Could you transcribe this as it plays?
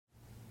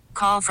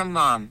Call from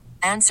mom.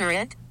 Answer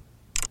it.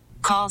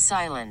 Call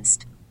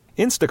silenced.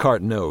 Instacart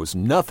knows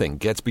nothing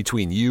gets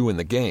between you and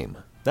the game.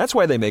 That's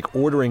why they make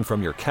ordering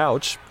from your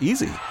couch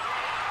easy.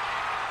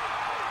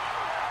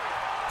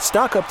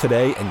 Stock up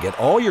today and get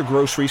all your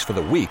groceries for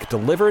the week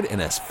delivered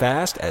in as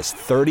fast as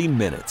 30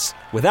 minutes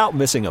without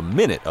missing a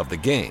minute of the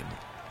game.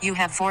 You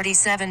have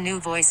 47 new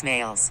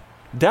voicemails.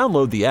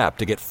 Download the app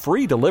to get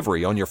free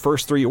delivery on your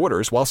first 3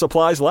 orders while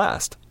supplies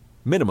last.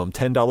 Minimum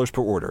 $10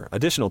 per order.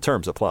 Additional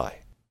terms apply.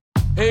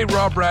 Hey,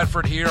 Rob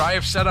Bradford here. I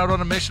have set out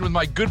on a mission with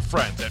my good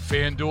friends at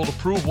FanDuel to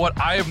prove what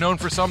I have known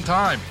for some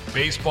time.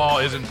 Baseball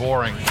isn't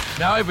boring.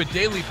 Now I have a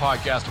daily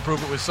podcast to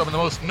prove it with some of the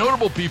most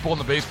notable people in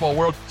the baseball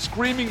world,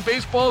 screaming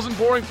baseball isn't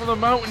boring from the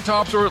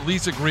mountaintops, or at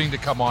least agreeing to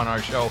come on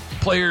our show.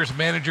 Players,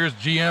 managers,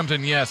 GMs,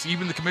 and yes,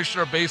 even the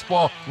commissioner of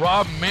baseball,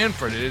 Rob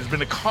Manfred. It has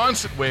been a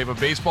constant wave of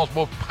baseball's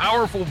most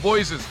powerful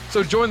voices.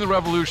 So join the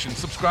revolution.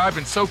 Subscribe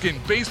and soak in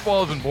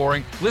Baseball Isn't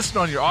Boring. Listen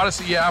on your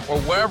Odyssey app or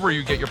wherever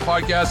you get your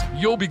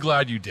podcasts. You'll be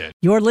glad you did.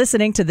 You're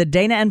listening to the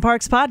Dana and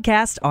Parks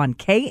podcast on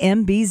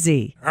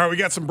KMBZ. All right, we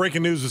got some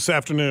breaking news this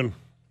afternoon.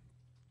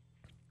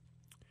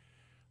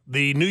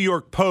 The New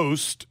York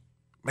Post,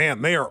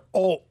 man, they are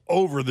all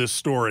over this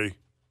story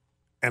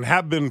and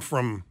have been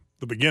from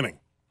the beginning.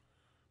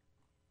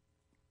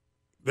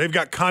 They've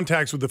got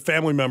contacts with the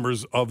family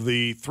members of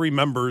the 3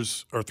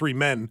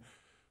 men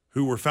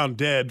who were found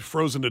dead,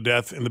 frozen to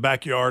death in the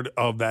backyard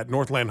of that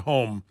Northland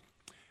home.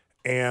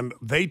 And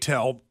they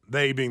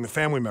being the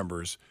family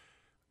members,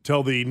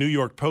 tell the New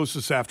York Post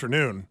this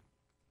afternoon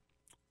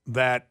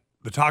that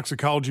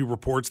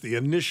the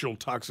initial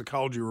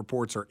toxicology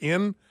reports are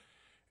in,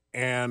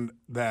 and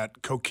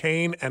that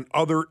cocaine and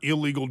other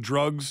illegal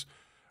drugs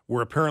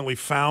were apparently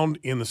found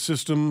in the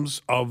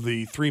systems of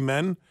the 3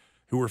 men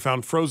who were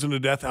found frozen to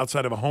death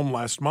outside of a home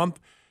last month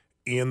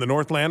in the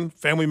Northland.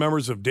 Family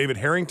members of David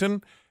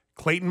Harrington,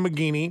 Clayton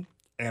McGeeney,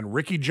 and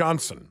Ricky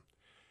Johnson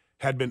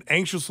had been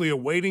anxiously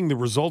awaiting the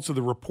results of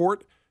the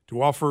report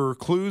to offer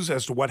clues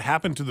as to what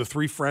happened to the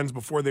 3 friends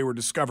before they were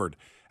discovered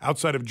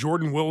outside of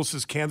Jordan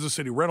Willis's Kansas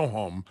City rental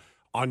home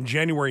on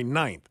January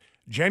 9th.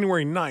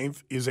 January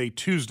 9th is a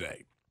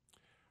Tuesday.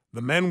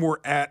 The men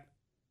were at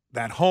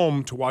that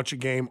home to watch a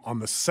game on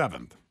the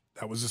 7th.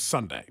 That was a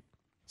Sunday.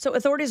 So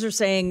authorities are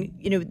saying,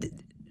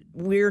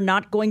 we're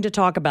not going to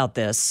talk about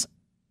this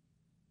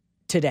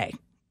today.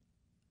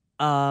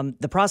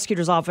 The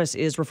prosecutor's office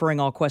is referring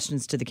all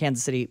questions to the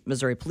Kansas City,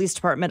 Missouri Police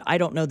Department. I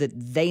don't know that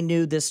they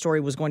knew this story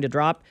was going to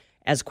drop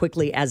as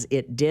quickly as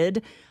it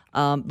did.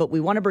 But we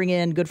want to bring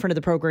in good friend of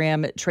the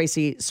program,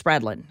 Tracy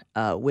Spradlin,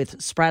 with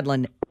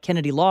Spradlin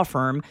Kennedy Law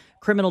Firm,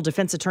 criminal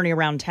defense attorney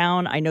around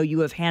town. I know you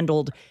have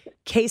handled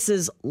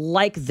cases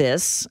like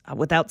this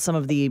without some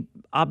of the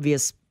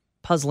obvious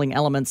puzzling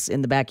elements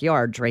in the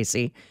backyard,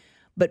 Tracy.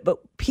 But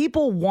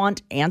people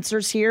want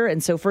answers here.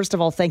 And so, first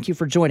of all, thank you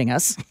for joining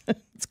us.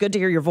 It's good to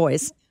hear your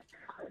voice.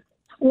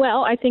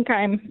 Well, I think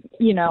I'm,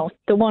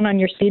 the one on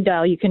your speed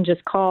dial. You can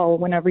just call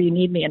whenever you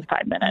need me in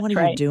 5 minutes. What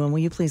are you doing? Will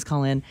you please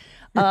call in?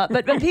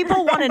 But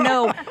people want to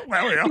know.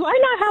 Well, yeah. Do I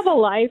not have a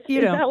life?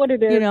 Is that what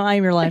it is? I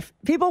am your life.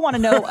 People want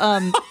to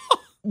know,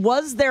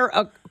 was there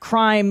a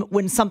crime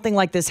when something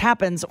like this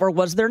happens, or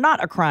was there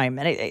not a crime?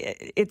 And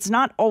it's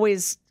not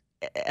always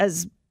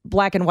as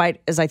black and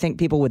white as I think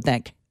people would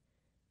think.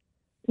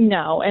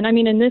 No. And I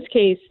mean, in this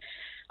case,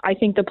 I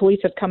think the police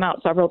have come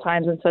out several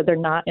times and said they're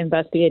not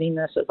investigating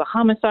this as a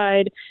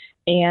homicide.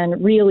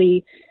 And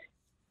really,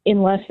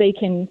 unless they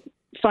can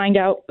find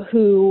out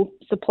who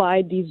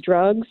supplied these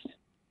drugs,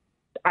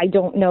 I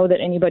don't know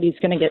that anybody's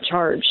going to get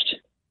charged.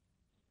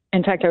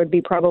 In fact, I would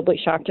be probably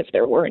shocked if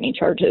there were any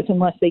charges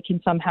unless they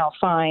can somehow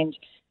find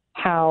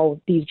how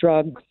these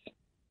drugs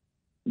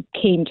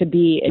came to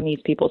be in these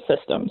people's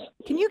systems.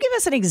 Can you give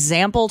us an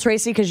example,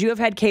 Tracy? Because you have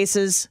had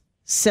cases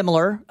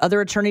similar. Other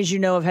attorneys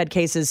have had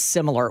cases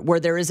similar where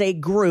there is a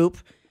group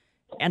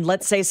and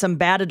let's say some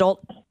bad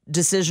adult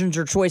decisions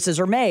or choices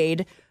are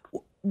made.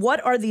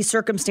 What are the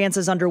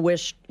circumstances under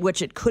which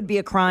it could be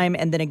a crime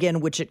and then again,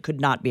 which it could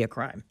not be a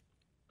crime?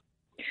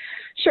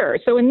 Sure.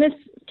 So in this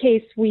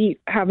case, we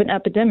have an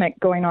epidemic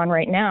going on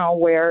right now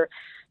where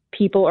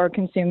people are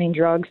consuming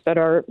drugs that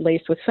are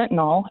laced with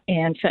fentanyl,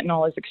 and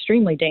fentanyl is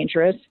extremely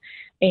dangerous,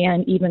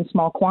 and even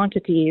small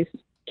quantities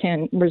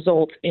can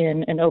result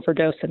in an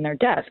overdose and their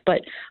death.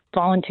 But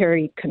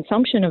voluntary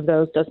consumption of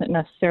those doesn't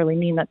necessarily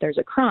mean that there's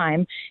a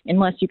crime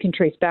unless you can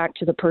trace back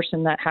to the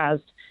person that has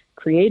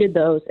created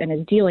those and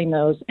is dealing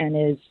those and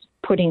is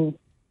putting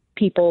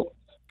people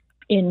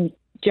in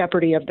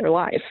jeopardy of their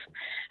life.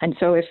 And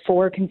so if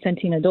 4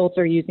 consenting adults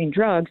are using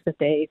drugs that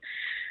they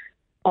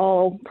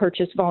all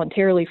purchased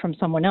voluntarily from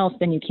someone else,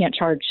 then you can't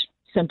charge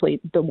simply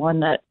the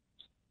one that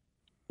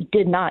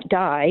did not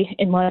die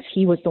unless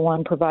he was the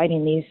one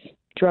providing these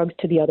drugs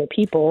to the other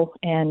people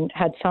and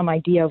had some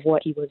idea of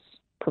what he was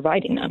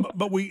providing them.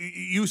 But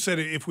you said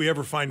if we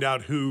ever find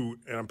out who,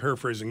 and I'm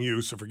paraphrasing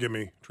you, so forgive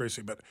me,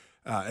 Tracy, but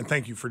and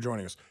thank you for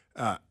joining us,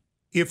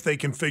 if they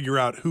can figure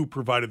out who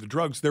provided the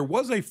drugs, there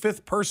was a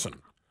 5th person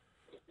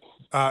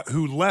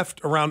who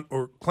left around,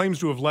 or claims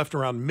to have left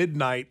around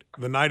midnight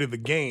the night of the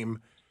game,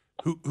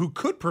 who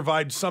could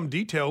provide some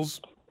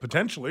details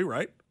potentially,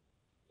 right?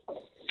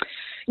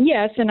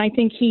 Yes, and I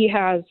think he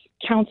has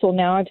counsel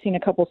now. I've seen a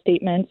couple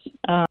statements,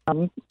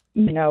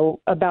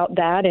 about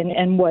that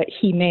and what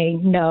he may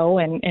know,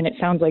 and it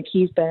sounds like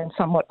he's been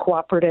somewhat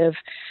cooperative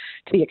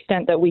to the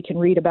extent that we can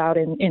read about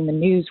in the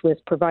news with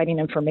providing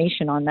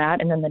information on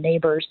that. And then the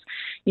neighbors,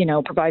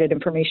 provided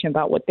information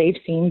about what they've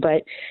seen.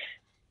 But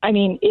I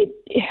mean,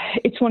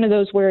 it's one of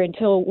those where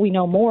until we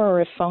know more,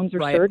 or if phones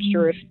are searched,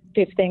 or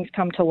if things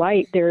come to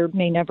light, there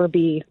may never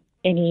be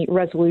any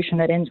resolution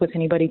that ends with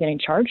anybody getting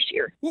charged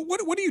here. Well,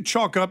 what do you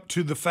chalk up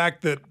to the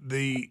fact that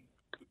the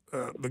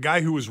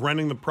guy who was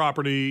renting the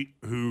property,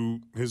 who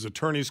his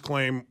attorneys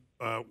claim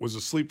was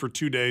asleep for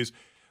 2 days,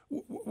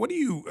 what do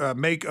you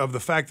make of the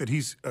fact that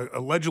he's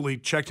allegedly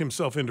checked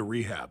himself into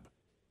rehab?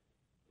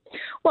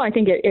 Well, I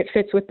think it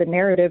fits with the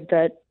narrative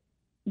that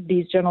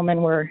these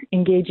gentlemen were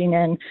engaging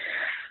in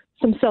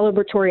some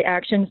celebratory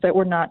actions that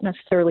were not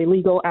necessarily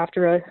legal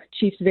after a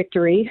Chiefs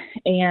victory.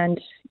 And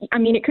I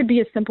mean, it could be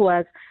as simple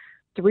as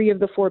 3 of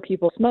the 4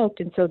 people smoked,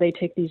 and so they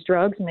take these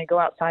drugs and they go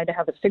outside to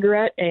have a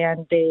cigarette,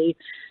 and they,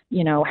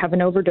 have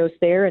an overdose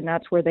there, and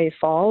that's where they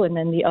fall. And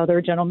then the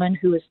other gentleman,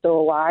 who is still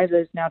alive,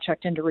 is now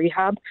checked into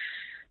rehab,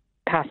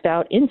 passed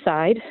out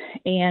inside,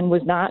 and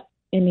was not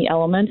in the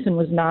elements, and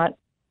was not,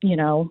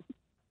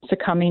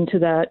 succumbing to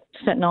that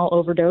fentanyl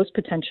overdose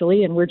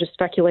potentially. And we're just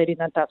speculating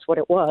that that's what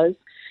it was.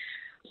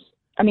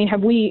 I mean,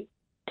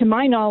 to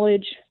my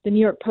knowledge, the New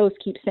York Post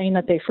keeps saying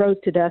that they froze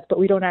to death, but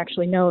we don't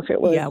actually know if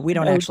it was. Yeah, we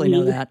don't actually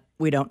know that.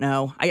 We don't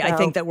know. I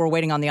think that we're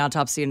waiting on the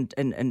autopsy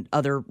and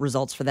other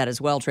results for that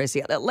as well,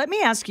 Tracy. Let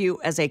me ask you,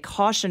 as a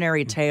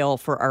cautionary tale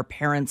for our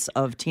parents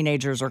of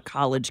teenagers or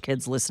college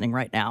kids listening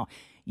right now,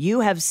 you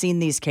have seen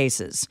these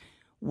cases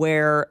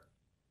where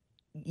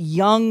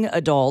young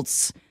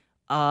adults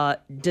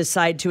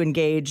decide to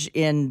engage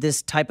in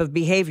this type of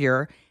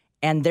behavior,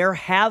 and there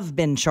have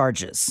been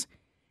charges.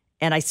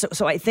 And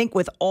so I think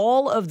with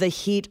all of the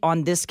heat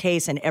on this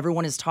case and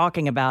everyone is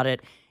talking about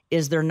it,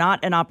 is there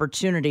not an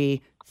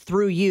opportunity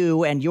through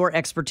you and your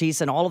expertise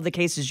and all of the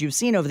cases you've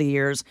seen over the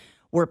years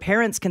where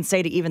parents can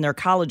say to even their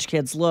college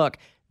kids, look,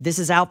 this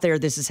is out there,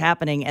 this is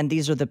happening, and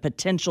these are the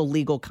potential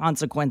legal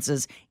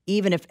consequences,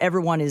 even if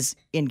everyone is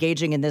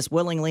engaging in this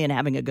willingly and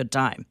having a good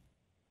time?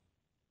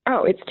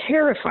 Oh, it's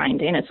terrifying,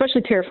 and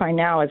especially terrifying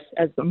now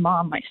as a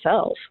mom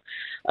myself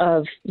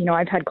of,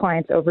 I've had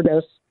clients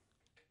overdose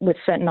with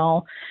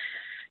fentanyl,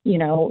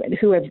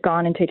 who have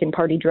gone and taken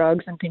party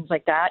drugs and things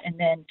like that. And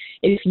then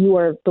if you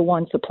are the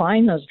one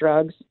supplying those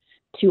drugs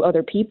to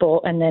other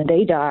people and then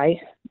they die,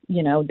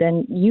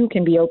 then you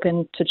can be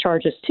open to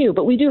charges too.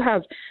 But we do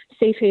have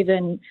safe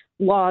haven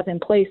laws in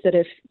place that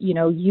if,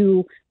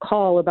 you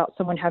call about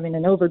someone having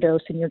an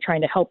overdose and you're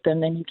trying to help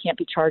them, then you can't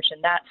be charged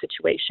in that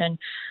situation.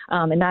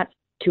 And that's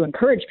to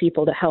encourage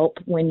people to help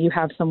when you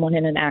have someone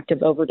in an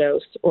active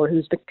overdose or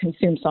who's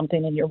consumed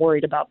something and you're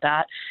worried about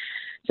that.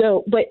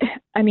 So, but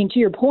I mean, to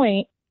your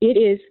point, it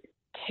is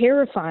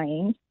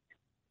terrifying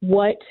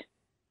what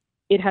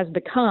it has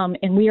become,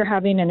 and we are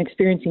having and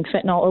experiencing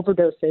fentanyl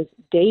overdoses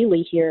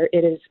daily here.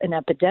 It is an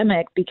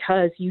epidemic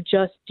because you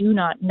just do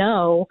not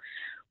know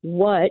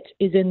what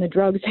is in the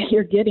drugs that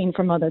you're getting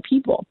from other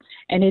people.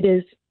 And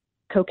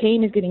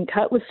cocaine is getting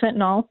cut with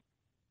fentanyl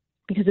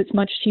because it's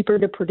much cheaper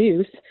to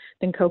produce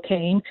than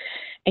cocaine.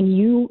 And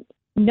you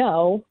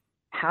know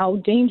how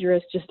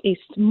dangerous just a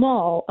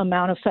small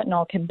amount of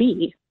fentanyl can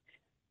be.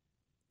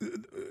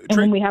 And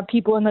when we have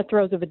people in the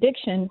throes of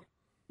addiction,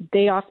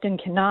 they often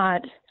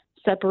cannot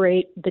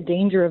separate the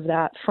danger of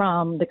that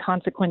from the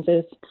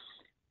consequences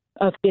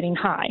of getting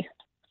high.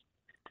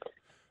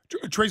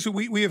 Tracy,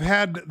 we have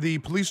had the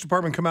police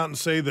department come out and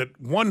say that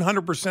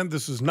 100%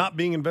 this is not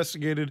being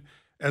investigated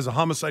as a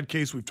homicide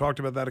case. We've talked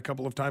about that a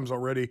couple of times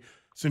already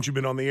since you've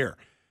been on the air.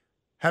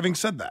 Having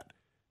said that,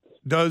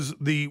 does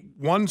the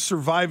one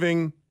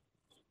surviving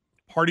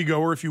party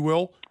goer, if you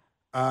will,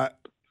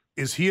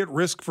 is he at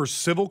risk for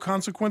civil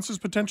consequences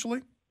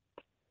potentially?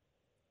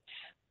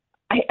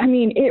 I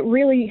mean,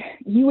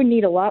 you would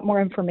need a lot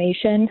more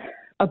information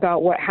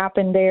about what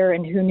happened there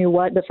and who knew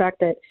what. The fact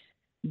that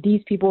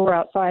these people were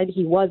outside,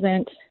 he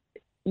wasn't.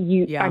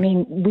 I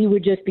mean, we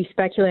would just be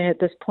speculating at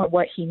this point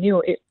what he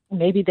knew.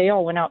 Maybe they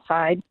all went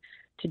outside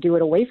to do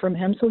it away from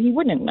him so he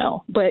wouldn't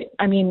know. But,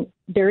 I mean,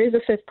 there is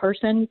a fifth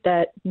person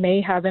that may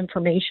have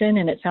information,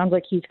 and it sounds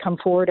like he's come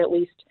forward at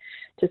least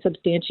to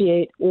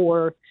substantiate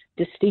or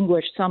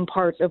distinguish some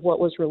parts of what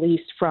was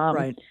released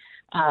from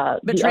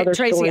But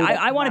Tracy,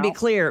 I want to be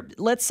clear.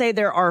 Let's say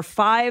there are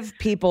 5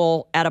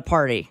 people at a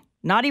party,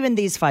 not even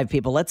these 5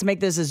 people. Let's make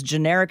this as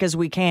generic as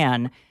we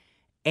can.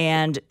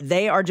 And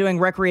they are doing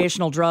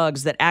recreational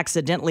drugs that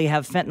accidentally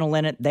have fentanyl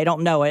in it. They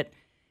don't know it.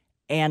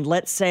 And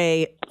let's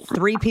say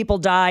 3 people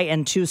die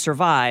and 2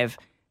 survive.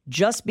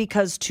 Just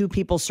because 2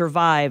 people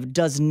survive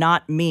does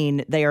not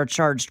mean they are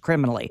charged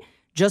criminally.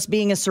 Just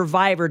being a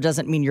survivor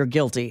doesn't mean you're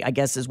guilty, I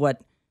guess is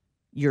what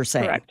you're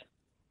saying.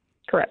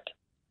 Correct.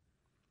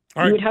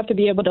 All right. You would have to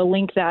be able to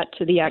link that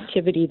to the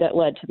activity that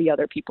led to the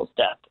other people's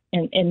death,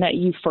 and that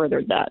you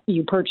furthered that.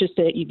 You purchased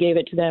it, you gave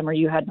it to them, or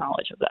you had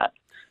knowledge of that.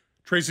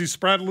 Tracy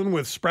Spradlin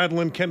with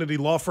Spradlin Kennedy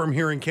Law Firm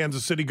here in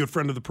Kansas City. Good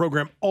friend of the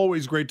program.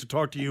 Always great to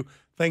talk to you.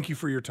 Thank you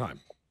for your time.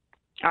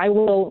 I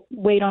will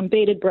wait on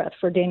bated breath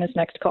for Dana's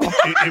next call.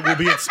 It'll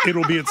be at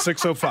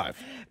 6:05.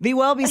 Be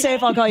well, be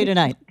safe. I'll call you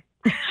tonight.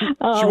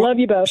 Love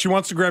you both. She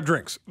wants to grab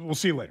drinks. We'll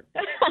see you later.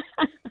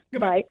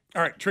 Goodbye.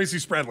 All right, Tracy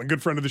Spradlin,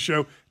 good friend of the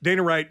show.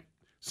 Dana Wright,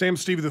 Sam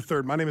Stevie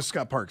III. My name is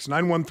Scott Parks.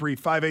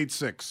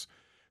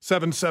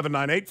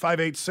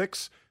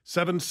 913-586-7798.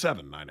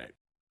 586-7798.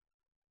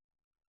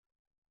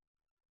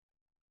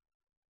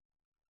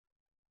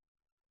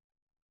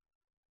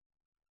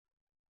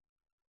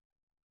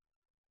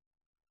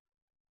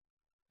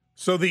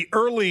 So the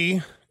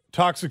early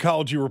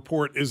toxicology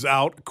report is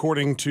out,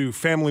 according to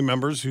family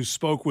members who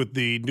spoke with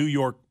the New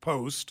York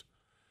Post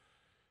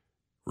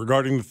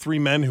regarding the 3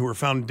 men who were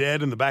found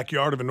dead in the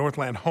backyard of a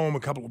Northland home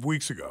a couple of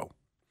weeks ago.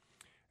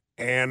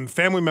 And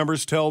family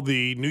members tell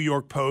the New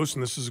York Post,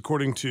 and this is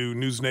according to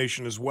News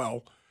Nation as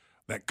well,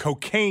 that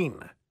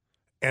cocaine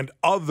and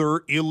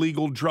other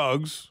illegal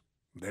drugs,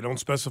 they don't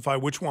specify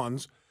which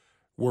ones,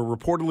 were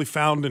reportedly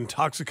found in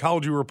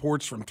toxicology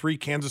reports from 3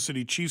 Kansas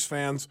City Chiefs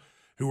fans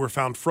who were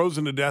found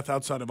frozen to death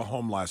outside of a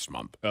home last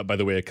month. By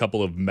the way, a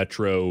couple of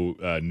Metro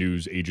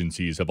news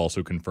agencies have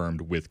also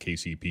confirmed with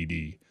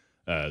KCPD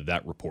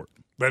that report.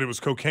 That it was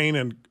cocaine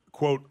and,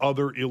 quote,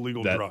 other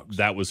illegal drugs.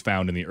 That was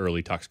found in the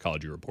early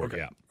toxicology report,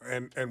 okay. yeah.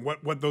 And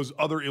what those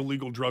other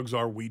illegal drugs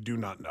are, we do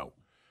not know.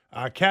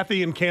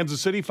 Kathy in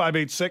Kansas City,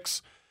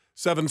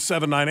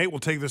 586-7798. We'll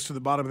take this to the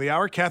bottom of the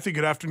hour. Kathy,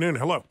 good afternoon.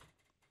 Hello.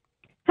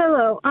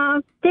 Hello.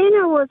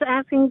 Dana was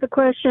asking the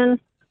question,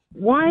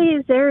 why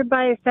is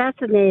everybody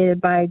fascinated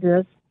by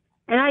this?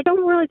 And I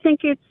don't really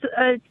think it's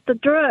the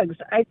drugs.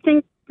 I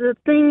think the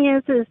thing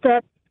is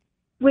that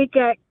we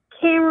got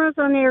cameras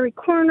on every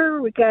corner.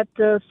 We got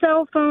the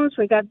cell phones.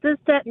 We got this,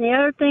 that, and the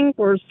other thing.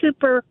 We're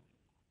super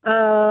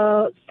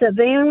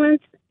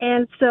surveillance.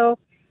 And so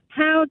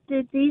how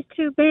did these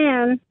 2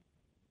 men,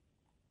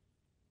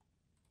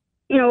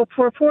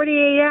 for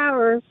 48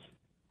 hours,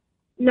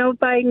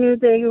 nobody knew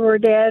they were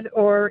dead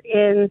or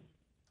in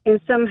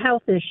some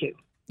health issue?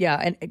 Yeah,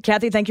 and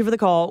Kathy, thank you for the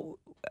call.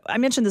 I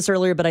mentioned this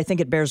earlier, but I think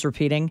it bears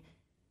repeating.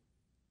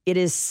 It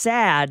is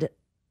sad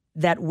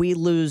that we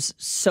lose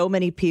so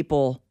many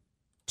people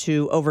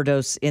to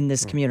overdose in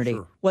this community,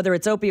 sure. whether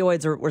it's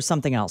opioids or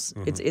something else.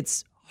 Mm-hmm.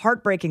 It's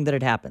heartbreaking that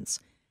it happens.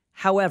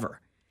 However,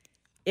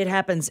 it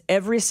happens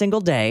every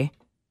single day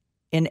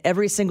in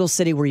every single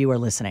city where you are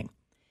listening.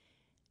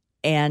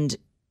 And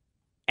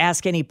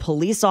ask any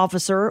police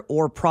officer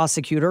or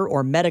prosecutor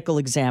or medical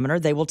examiner,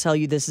 they will tell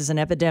you this is an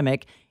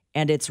epidemic.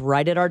 And it's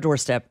right at our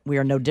doorstep. We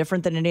are no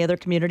different than any other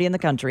community in the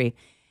country.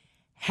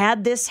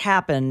 Had this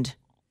happened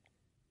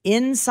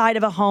inside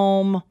of a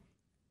home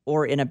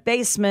or in a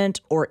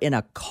basement or in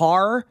a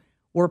car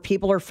where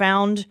people are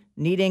found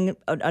needing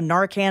a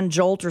Narcan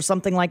jolt or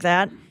something like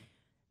that,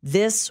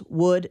 this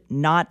would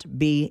not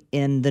be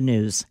in the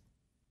news,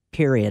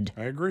 period.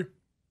 I agree.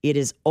 It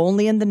is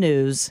only in the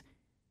news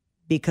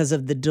because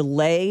of the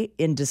delay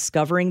in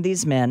discovering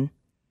these men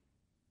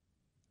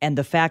and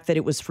the fact that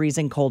it was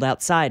freezing cold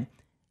outside.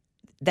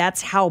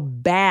 That's how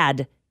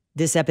bad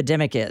this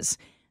epidemic is.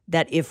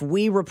 That if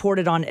we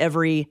reported on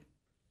every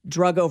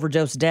drug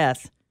overdose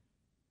death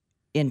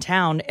in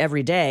town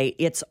every day,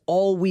 it's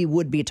all we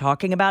would be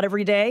talking about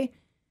every day.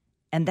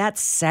 And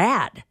that's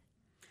sad.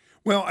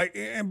 Well,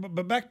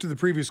 but back to the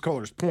previous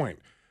caller's point,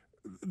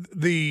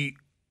 the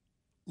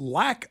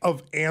lack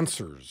of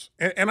answers,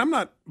 and I'm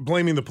not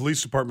blaming the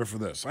police department for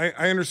this.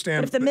 I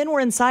understand. But if the men were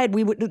inside,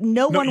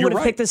 no one would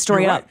have picked this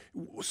story up.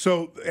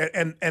 So,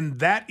 and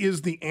that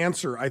is the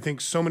answer I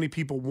think so many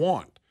people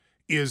want,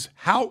 is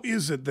how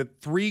is it that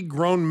 3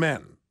 grown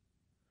men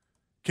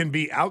can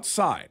be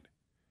outside?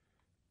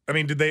 I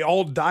mean, did they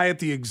all die at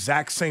the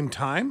exact same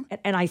time?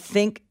 And I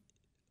think,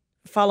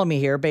 follow me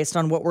here, based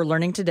on what we're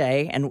learning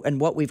today and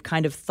what we've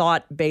kind of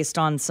thought based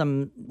on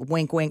some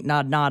wink, wink,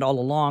 nod, nod all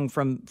along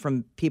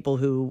from people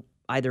who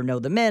either know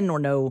the men or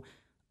know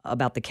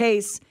about the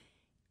case,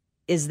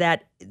 is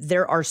that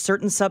there are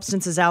certain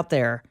substances out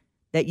there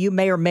that you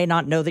may or may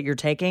not know that you're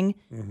taking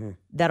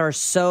that are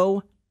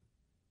so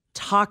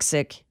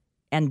toxic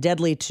and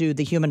deadly to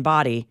the human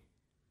body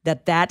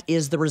that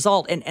is the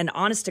result. And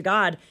honest to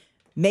God,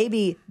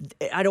 maybe,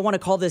 I don't want to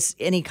call this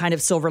any kind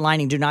of silver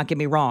lining, do not get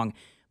me wrong,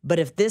 but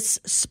if this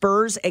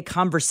spurs a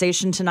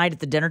conversation tonight at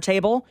the dinner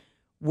table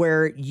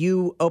where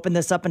you open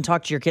this up and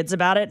talk to your kids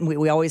about it, and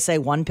we always say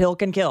 1 pill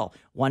can kill.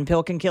 1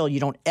 pill can kill. You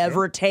don't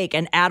ever take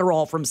an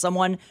Adderall from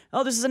someone.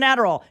 Oh, this is an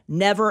Adderall.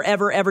 Never,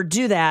 ever, ever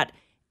do that.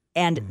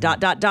 And ...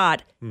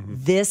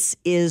 This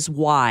is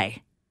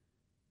why.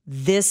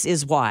 This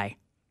is why.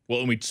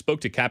 Well, and we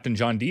spoke to Captain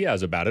John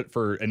Diaz about it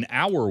for an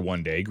hour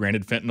one day.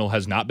 Granted, fentanyl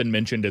has not been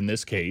mentioned in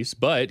this case,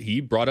 but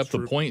he brought up the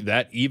point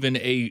that even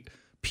a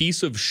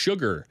piece of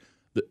sugar,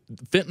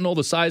 fentanyl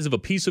the size of a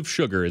piece of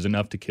sugar, is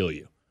enough to kill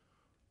you.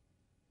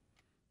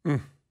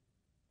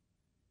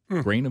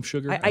 grain of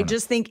sugar. I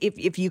just think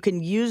if you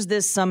can use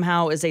this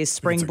somehow as a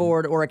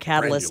springboard or a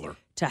catalyst granular.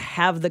 to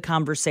have the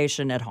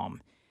conversation at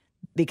home,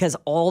 because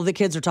all the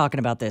kids are talking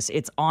about this.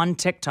 It's on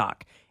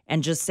TikTok.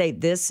 And just say,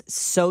 this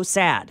so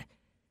sad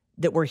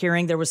that we're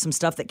hearing there was some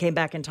stuff that came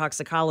back in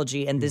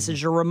toxicology, and this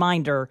is your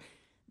reminder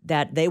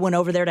that they went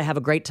over there to have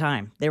a great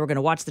time. They were going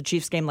to watch the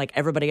Chiefs game like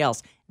everybody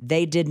else.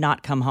 They did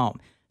not come home.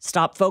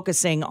 Stop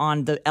focusing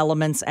on the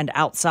elements and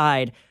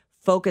outside.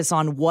 Focus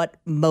on what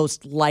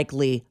most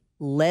likely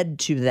led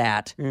to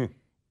that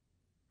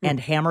and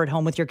hammer it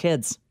home with your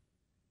kids.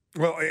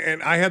 Well,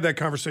 and I had that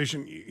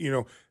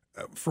conversation,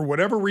 for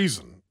whatever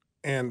reason,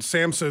 and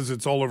Sam says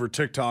it's all over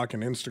TikTok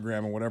and Instagram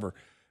and whatever,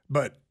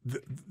 but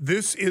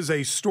this is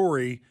a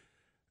story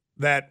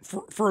that,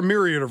 for a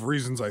myriad of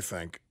reasons, I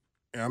think,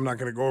 and I'm not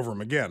going to go over them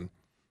again,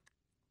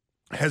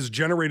 has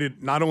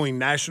generated not only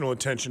national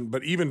attention,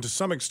 but even to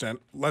some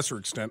extent, lesser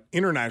extent,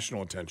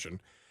 international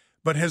attention,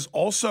 but has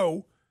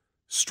also,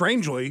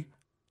 strangely,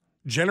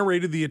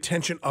 generated the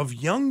attention of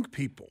young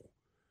people.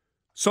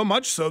 So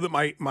much so that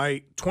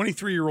my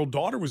 23-year-old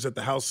daughter was at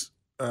the house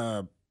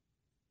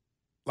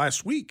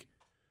last week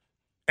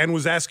and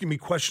was asking me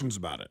questions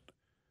about it.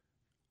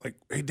 Like,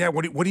 hey, Dad,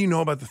 what do you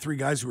know about the 3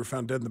 guys who were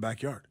found dead in the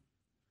backyard?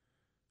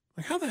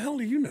 Like, how the hell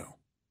do you know?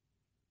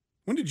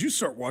 When did you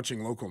start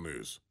watching local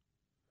news?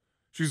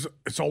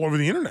 It's all over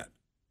the internet.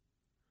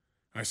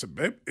 I said,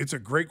 babe, it's a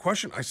great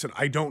question. I said,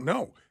 I don't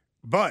know.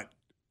 But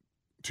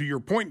to your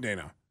point,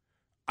 Dana,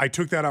 I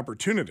took that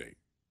opportunity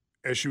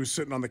as she was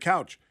sitting on the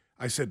couch.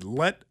 I said,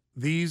 let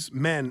these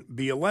men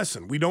be a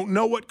lesson. We don't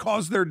know what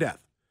caused their death.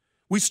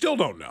 We still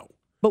don't know.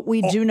 But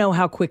we do know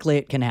how quickly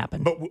it can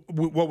happen. But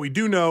what we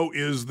do know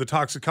is the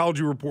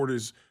toxicology report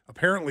is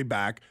apparently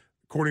back,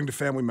 according to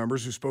family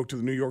members who spoke to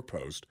the New York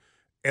Post,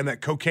 and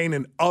that cocaine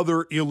and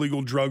other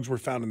illegal drugs were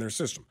found in their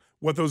system.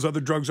 What those other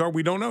drugs are,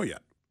 we don't know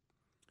yet.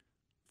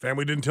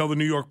 Family didn't tell the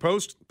New York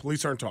Post.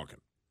 Police aren't talking.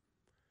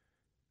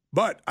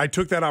 But I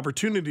took that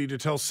opportunity to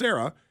tell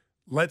Sarah,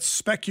 let's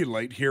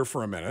speculate here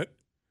for a minute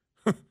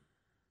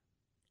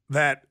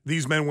that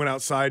these men went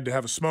outside to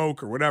have a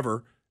smoke or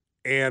whatever,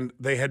 and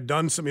they had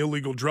done some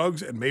illegal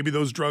drugs, and maybe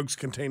those drugs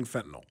contained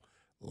fentanyl.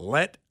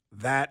 Let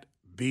that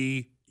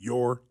be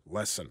your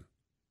lesson.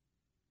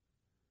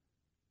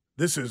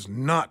 This is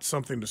not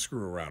something to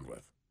screw around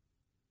with.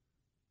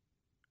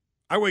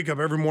 I wake up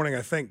every morning,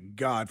 I thank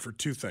God for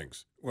 2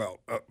 things. Well,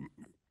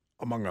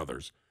 among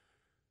others.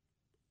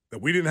 That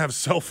we didn't have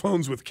cell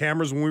phones with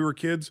cameras when we were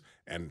kids,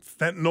 and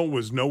fentanyl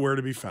was nowhere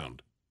to be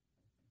found.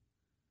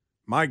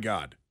 My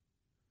God.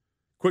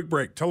 Quick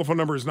break. Telephone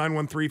number is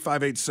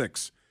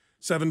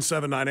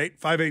 913-586-7798.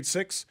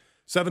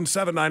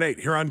 586-7798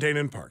 here on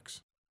Dana and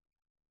Parks.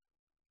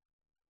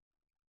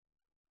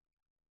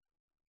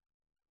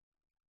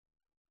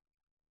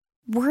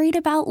 Worried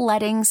about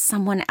letting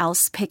someone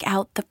else pick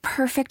out the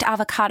perfect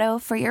avocado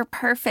for your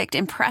perfect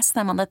impress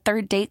them on the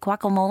 3rd date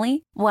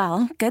guacamole?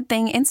 Well, good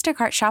thing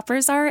Instacart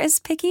shoppers are as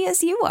picky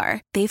as you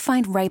are. They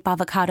find ripe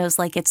avocados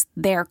like it's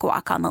their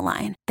guac on the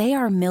line. They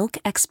are milk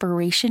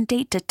expiration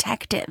date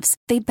detectives.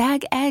 They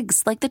bag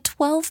eggs like the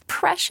 12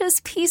 precious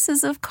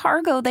pieces of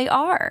cargo they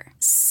are.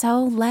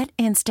 So let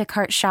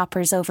Instacart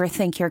shoppers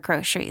overthink your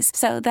groceries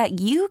so that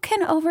you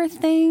can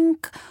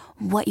overthink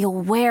what you'll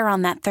wear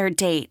on that 3rd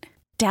date.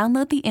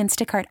 Download the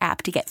Instacart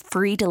app to get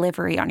free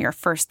delivery on your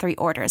first 3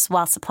 orders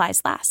while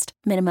supplies last.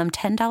 Minimum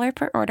 $10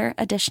 per order.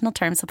 Additional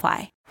terms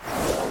apply.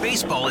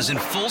 Baseball is in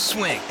full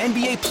swing.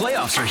 NBA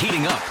playoffs are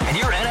heating up, and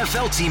your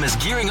NFL team is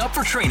gearing up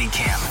for training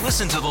camp.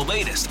 Listen to the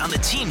latest on the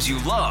teams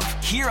you love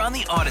here on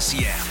the Odyssey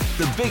app.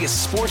 The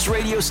biggest sports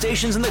radio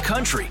stations in the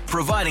country,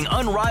 providing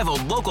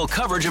unrivaled local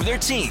coverage of their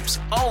teams,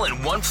 all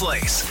in one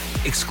place.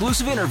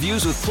 Exclusive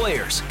interviews with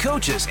players,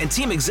 coaches, and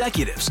team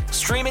executives,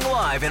 streaming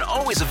live and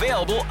always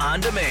available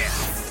on demand.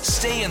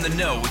 Stay in the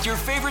know with your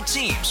favorite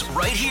teams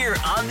right here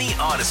on the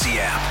Odyssey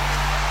app.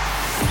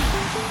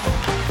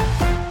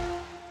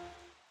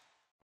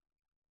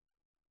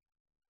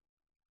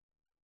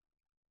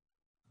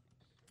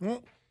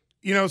 Well,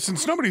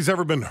 since nobody's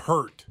ever been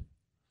hurt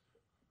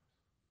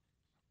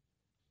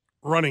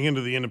running into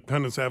the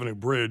Independence Ave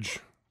Bridge,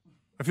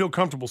 I feel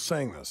comfortable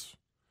saying this.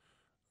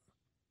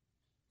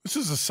 This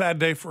is a sad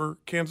day for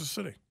Kansas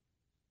City.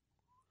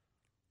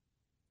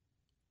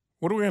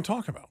 What are we going to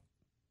talk about?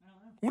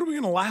 What are we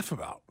going to laugh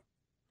about?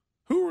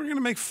 Who are we going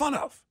to make fun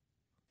of?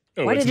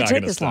 Why did it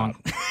take this long?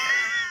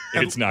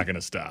 It's not going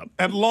to stop.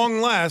 At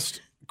long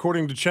last,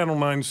 according to Channel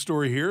 9's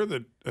story here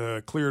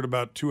that cleared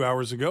about 2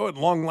 hours ago, at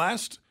long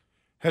last,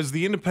 has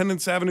the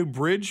Independence Ave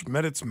Bridge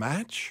met its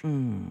match?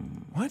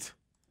 What?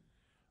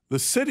 The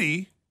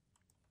city,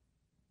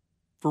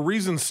 for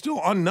reasons still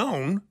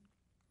unknown,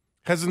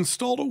 has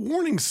installed a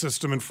warning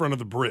system in front of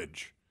the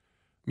bridge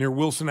near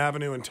Wilson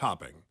Avenue and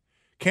Topping.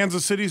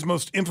 Kansas City's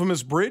most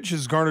infamous bridge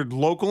has garnered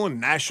local and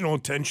national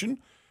attention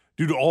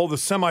due to all the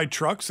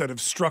semi-trucks that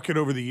have struck it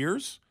over the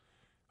years.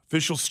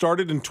 Officials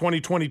started in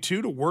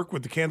 2022 to work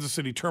with the Kansas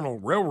City Terminal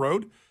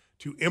Railroad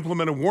to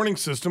implement a warning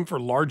system for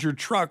larger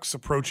trucks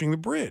approaching the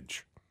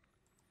bridge.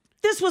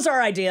 This was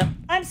our idea.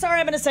 I'm sorry,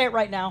 I'm going to say it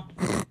right now.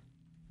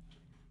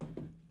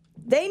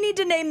 They need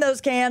to name those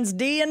cans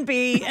D and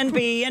B and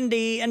B and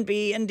D and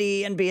B and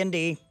D and B and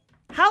D.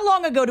 How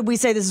long ago did we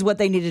say this is what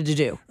they needed to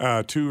do?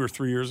 2 or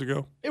 3 years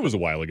ago. It was a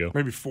while ago.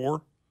 Maybe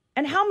 4.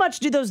 And how much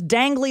do those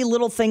dangly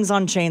little things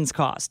on chains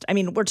cost? I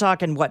mean, we're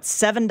talking, what,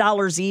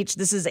 $7 each?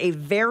 This is a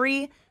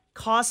very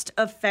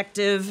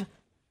cost-effective...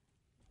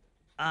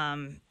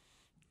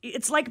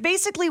 it's like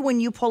basically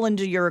when you pull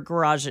into your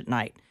garage at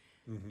night.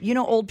 Mm-hmm. You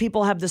know, old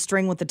people have the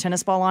string with the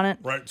tennis ball on it?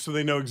 Right, so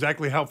they know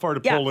exactly how far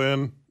to pull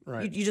in.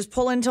 Right. You just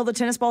pull in until the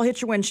tennis ball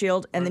hits your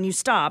windshield, and then you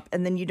stop,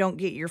 and then you don't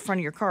get your front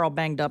of your car all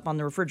banged up on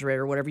the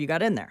refrigerator or whatever you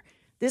got in there.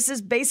 This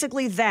is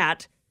basically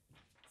that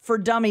for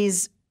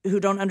dummies who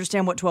don't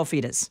understand what 12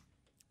 feet is.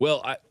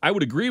 Well, I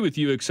would agree with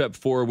you, except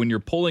for when you're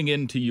pulling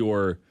into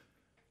your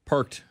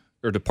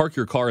to park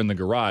your car in the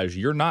garage,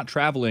 you're not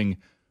traveling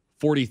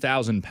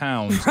 40,000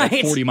 pounds at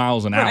 40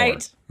 miles an hour.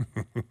 Right.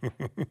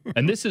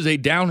 And this is a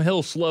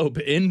downhill slope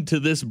into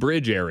this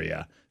bridge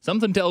area.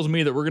 Something tells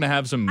me that we're going to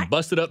have some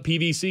busted up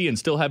PVC and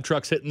still have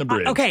trucks hitting the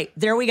bridge. Okay,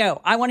 there we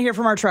go. I want to hear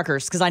from our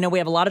truckers because I know we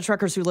have a lot of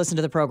truckers who listen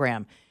to the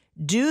program.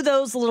 Do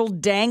those little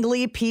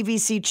dangly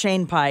PVC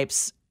chain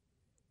pipes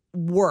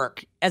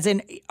work? As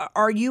in,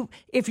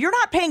 if you're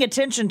not paying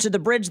attention to the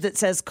bridge that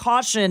says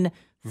caution,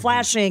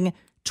 flashing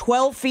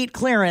 12 feet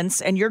clearance,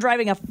 and you're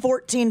driving a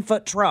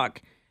 14-foot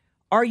truck,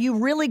 are you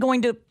really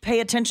going to pay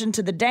attention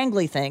to the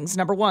dangly things?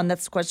 Number one,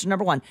 that's question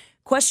number one.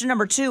 Question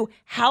number two,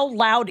 how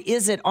loud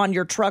is it on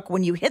your truck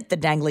when you hit the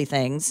dangly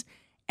things?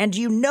 And do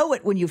you know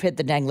it when you've hit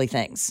the dangly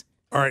things?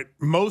 All right.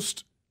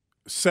 Most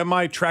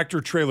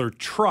semi-tractor trailer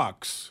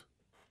trucks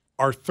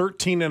are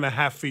 13 and a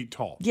half feet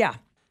tall. Yeah,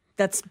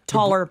 that's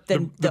taller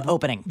than the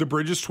opening. The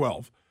bridge is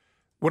 12.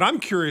 What I'm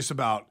curious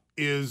about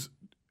is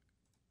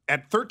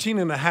at 13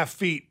 and a half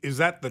feet, is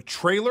that the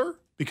trailer?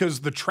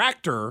 Because the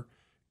tractor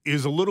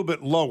is a little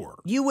bit lower.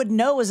 You would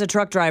know as a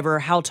truck driver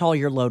how tall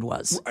your load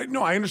was.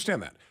 No, I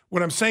understand that.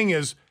 What I'm saying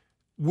is,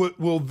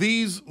 will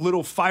these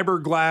little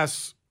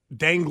fiberglass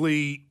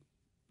dangly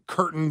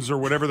curtains or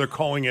whatever they're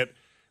calling it,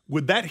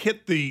 would that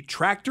hit the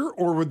tractor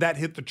or would that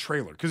hit the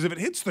trailer? Because if it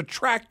hits the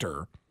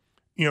tractor,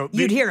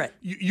 you'd hear it.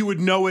 You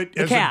would know it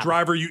as cab. a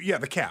driver.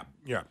 The cab.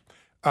 Yeah.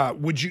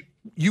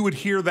 You would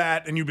hear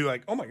that and you'd be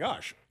like, oh my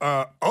gosh.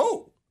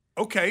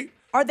 Okay.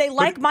 Are they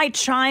like my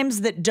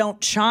chimes that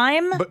don't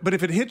chime? But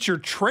if it hits your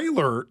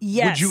trailer,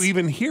 yes. Would you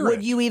even hear it?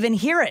 Would you even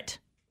hear it?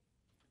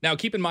 Now,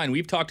 keep in mind,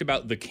 we've talked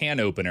about the can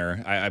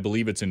opener. I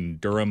believe it's in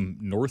Durham,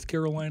 North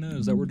Carolina.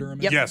 Is that where Durham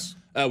is? Yep. Yes.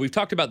 We've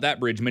talked about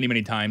that bridge many,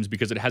 many times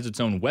because it has its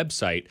own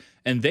website.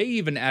 And they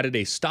even added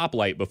a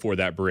stoplight before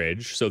that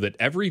bridge so that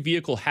every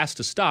vehicle has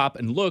to stop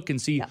and look and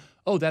see,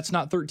 oh, that's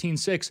not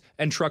 13.6,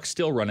 and trucks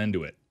still run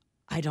into it.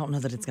 I don't know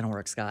that it's going to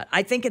work, Scott.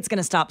 I think it's going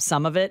to stop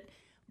some of it.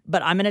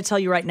 But I'm going to tell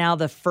you right now,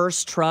 the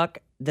first truck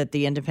that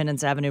the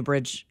Independence Avenue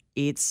Bridge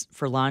eats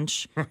for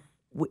lunch,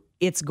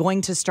 it's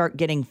going to start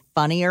getting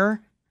funnier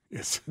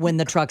when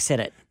the trucks hit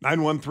it.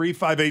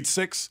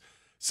 913-586-7798,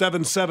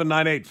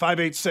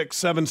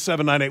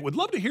 586-7798. Would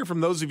love to hear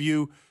from those of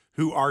you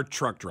who are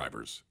truck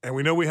drivers. And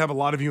we know we have a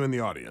lot of you in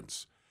the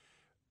audience.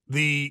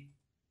 The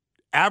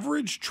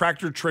average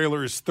tractor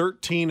trailer is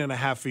 13 and a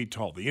half feet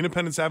tall. The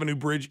Independence Avenue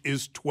Bridge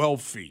is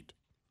 12 feet.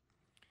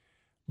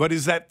 But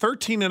is that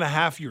 13 and a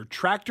half your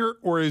tractor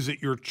or is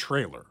it your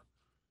trailer?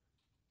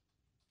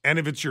 And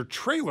if it's your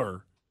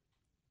trailer,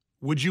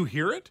 would you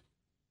hear it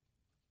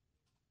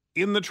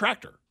in the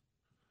tractor?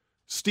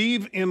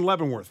 Steve in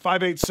Leavenworth,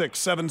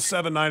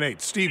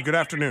 586-7798. Steve, good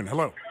afternoon.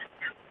 Hello.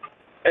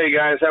 Hey,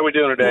 guys. How we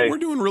doing today? We're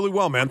doing really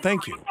well, man.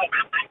 Thank you.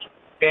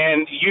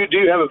 And you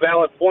do have a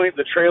valid point.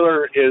 The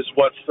trailer is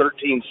what's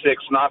 13.6,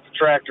 not the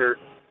tractor.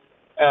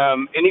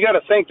 And you got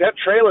to think that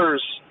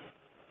trailer's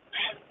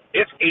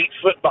it's 8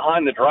 foot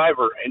behind the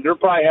driver, and they'll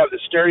probably have the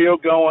stereo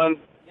going,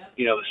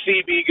 the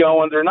CB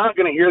going. They're not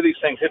going to hear these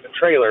things hit the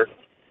trailer.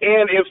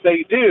 And if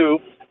they do,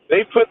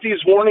 they put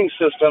these warning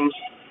systems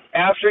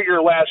after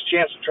your last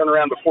chance to turn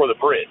around before the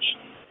bridge.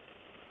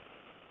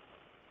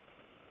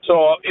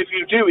 So if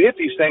you do hit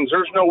these things,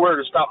 there's nowhere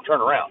to stop and turn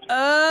around.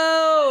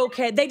 Oh,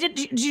 okay.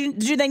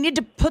 Do they need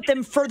to put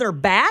them further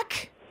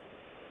back?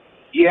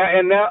 Yeah,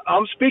 and now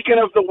I'm speaking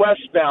of the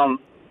westbound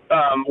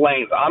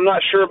lanes. I'm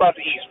not sure about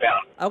the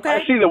eastbound. Okay.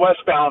 I see the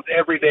westbound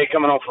every day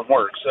coming home from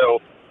work.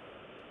 So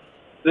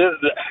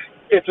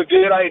it's a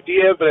good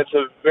idea, but it's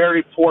a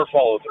very poor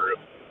follow through.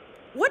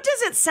 What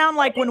does it sound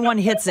like when one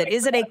hits it?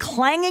 Is it a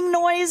clanging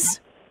noise?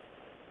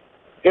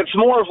 It's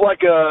more of like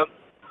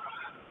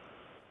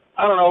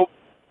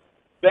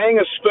bang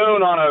a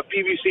spoon on a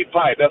PVC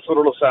pipe. That's what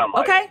it'll sound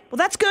like. Okay. Well,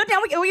 that's good.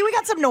 Now we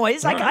got some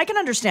noise. I can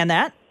understand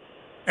that.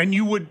 And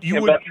you would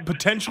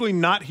potentially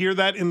not hear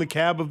that in the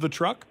cab of the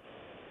truck?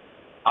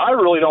 I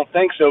really don't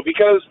think so,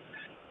 because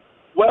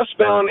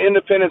westbound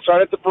Independence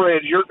right at the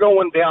bridge, you're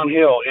going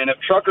downhill. And if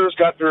truckers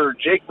got their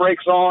Jake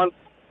brakes on,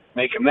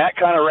 making that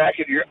kind of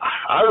racket,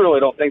 I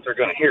really don't think they're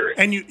going to hear it.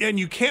 And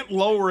you can't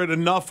lower it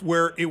enough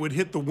where it would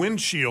hit the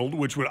windshield,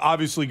 which would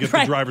obviously get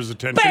the driver's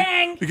attention.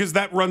 Bang! Because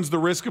that runs the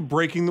risk of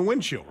breaking the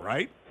windshield,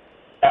 right?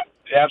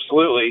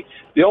 absolutely.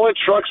 The only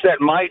trucks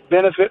that might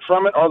benefit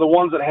from it are the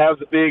ones that have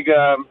the big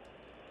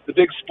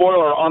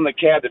spoiler on the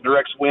cab that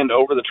directs wind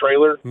over the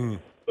trailer.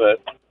 But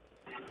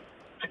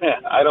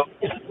I don't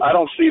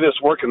see this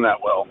working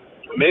that well.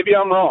 Maybe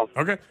I'm wrong.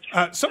 Okay.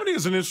 Somebody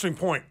has an interesting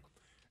point.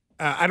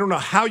 I don't know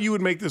how you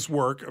would make this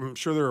work. I'm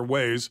sure there are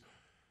ways.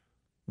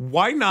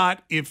 Why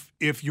not,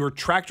 if your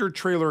tractor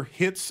trailer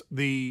hits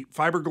the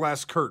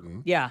fiberglass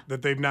curtain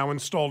that they've now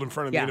installed in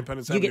front of the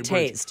Independence Ave Bridge? You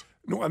get tased.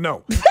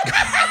 No.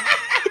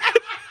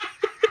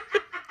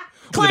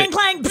 Clang,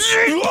 clang.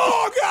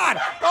 Oh, God.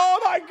 Oh,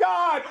 my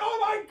God. Oh,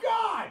 my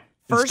God.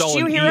 First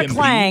you hear a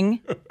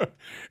clang.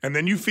 And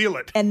then you feel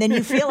it.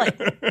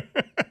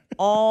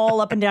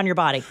 All up and down your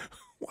body.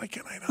 Why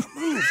can I not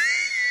move?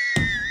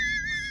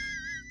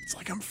 It's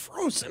like I'm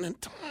frozen in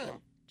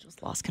time.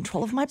 Just lost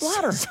control of my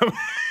bladder.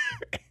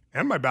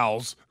 And my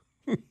bowels.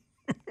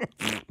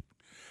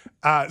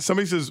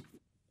 Somebody says,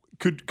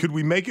 could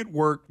we make it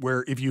work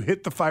where if you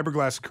hit the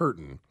fiberglass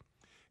curtain,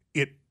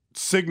 it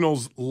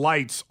signals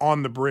lights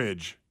on the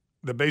bridge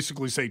that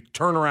basically say,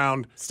 turn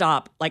around.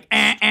 Stop. Like,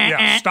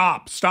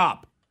 stop.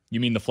 You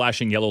mean the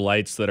flashing yellow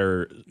lights that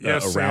are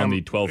around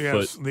the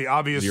 12-foot the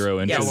obvious 0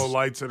 inches? yellow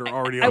lights that are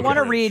already on I the want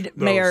to bridge. read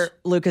Mayor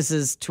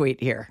Lucas's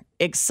tweet here.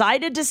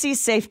 Excited to see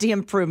safety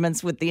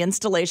improvements with the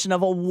installation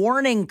of a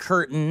warning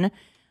curtain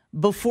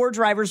before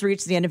drivers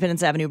reach the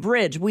Independence Avenue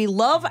Bridge. We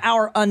love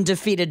our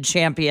undefeated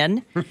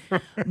champion,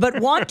 but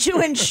want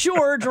to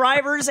ensure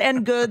drivers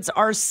and goods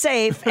are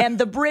safe and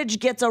the bridge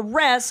gets a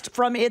rest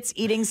from its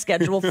eating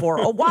schedule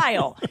for a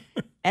while.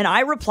 And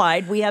I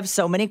replied, we have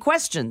so many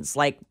questions.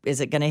 Like, is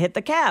it going to hit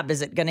the cab?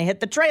 Is it going to hit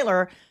the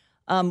trailer?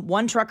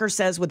 One trucker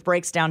says with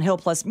brakes downhill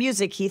plus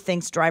music, he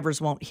thinks drivers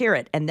won't hear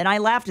it. And then I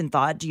laughed and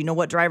thought, do you know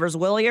what drivers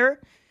will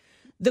hear?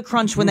 The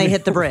crunch when they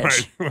hit the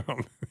bridge.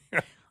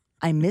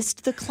 I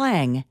missed the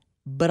clang,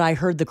 but I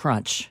heard the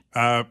crunch.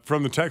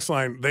 From the text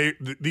line,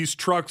 these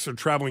trucks are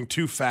traveling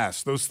too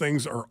fast. Those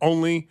things are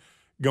only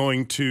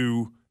going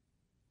to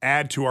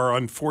add to our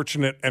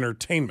unfortunate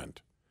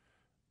entertainment.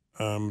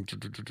 Let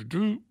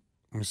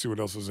me see what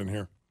else is in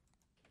here.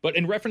 But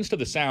in reference to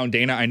the sound,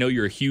 Dana, I know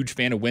you're a huge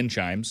fan of wind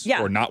chimes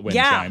or not wind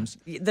chimes.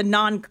 The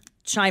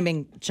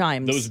non-chiming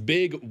chimes. Those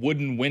big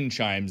wooden wind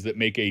chimes that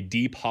make a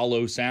deep,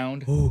 hollow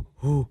sound.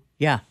 Ooh.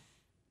 Yeah.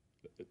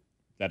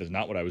 That is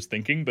not what I was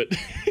thinking, but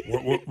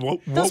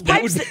those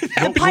pipes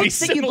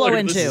that you blow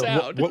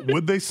into. What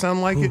would they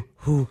sound like?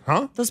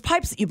 Huh? Those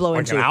pipes that you blow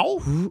into. Like an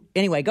owl?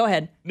 Anyway, go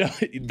ahead. No,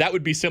 that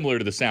would be similar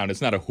to the sound. It's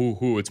not a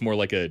hoo-hoo. It's more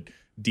like a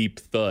deep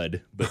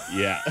thud. But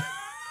yeah.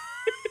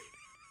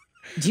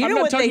 Do you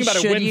know what they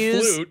should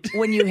use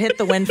when you hit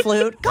the wind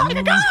flute?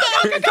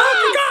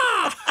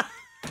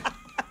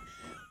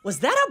 Was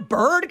that a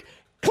bird?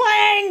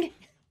 Clang!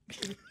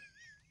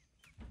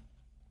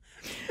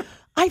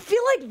 I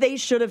feel like they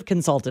should have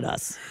consulted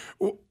us.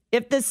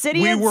 If the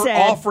city had were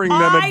said, offering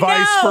them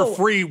advice for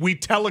free, we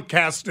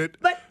telecast it.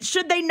 But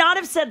should they not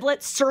have said,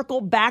 let's circle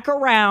back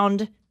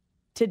around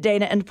to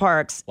Dana and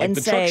Parks like and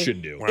the say, truck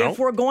should do. If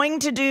we're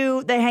going to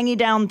do the hangy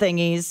down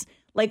thingies,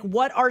 like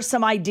what are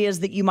some ideas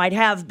that you might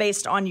have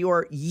based on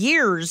your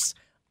years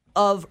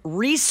of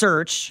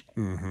research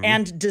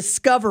and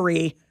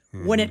discovery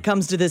when it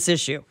comes to this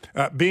issue?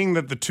 Being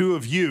that the two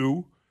of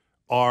you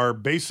are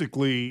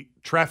basically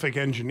traffic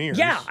engineers.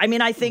 Yeah, I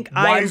mean, I think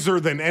wiser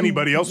than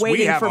anybody else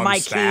we have for on my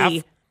staff.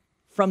 key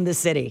from the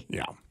city.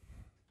 Yeah.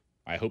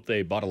 I hope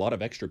they bought a lot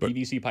of extra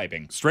PVC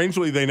piping.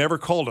 Strangely, they never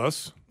called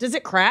us. Does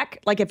it crack?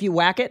 Like if you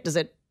whack it,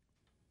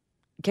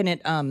 can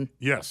it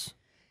Yes.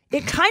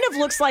 It kind of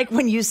looks like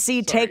when you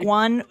see Take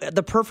One,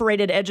 the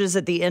perforated edges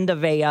at the end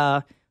of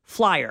a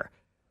flyer,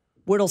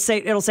 where it'll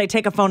say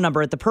take a phone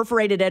number at the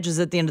perforated edges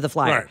at the end of the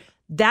flyer. Right.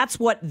 That's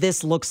what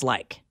this looks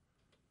like.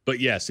 But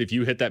yes, if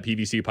you hit that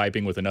PVC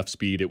piping with enough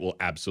speed, it will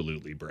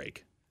absolutely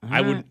break.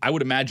 I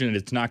would imagine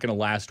it's not going to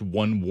last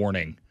one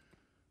warning.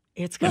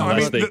 It's going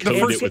unless they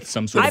coat it with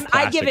some sort of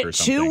plastic I give it or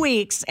something. 2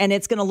 weeks, and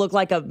it's going to look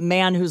like a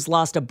man who's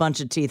lost a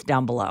bunch of teeth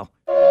down below.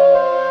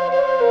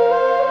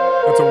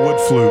 That's a wood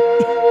flute.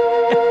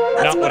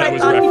 Not what I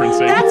was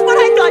referencing. That's what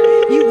I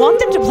thought. You want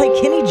them to play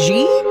Kenny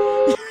G?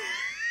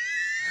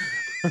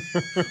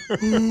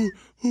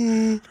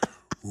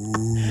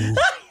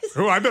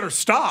 Oh, I better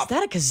stop. Is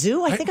that a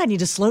kazoo? I think I need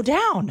to slow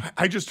down.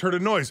 I just heard a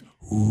noise.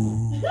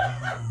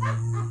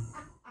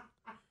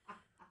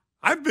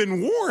 I've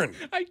been warned.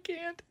 I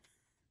can't.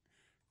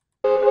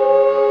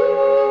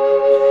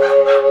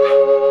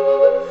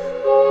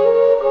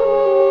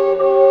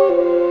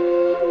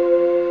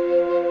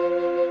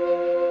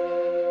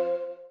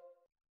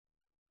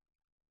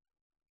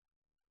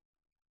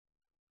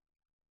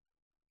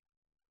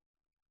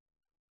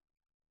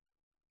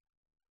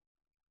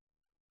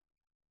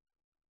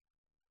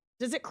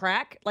 Does it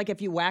crack? Like if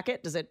you whack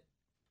it,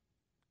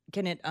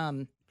 can it?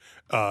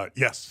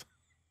 Yes.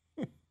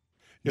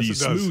 These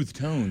smooth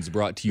tones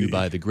brought to you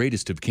by the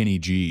greatest of Kenny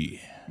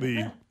G.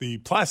 The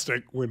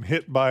plastic, when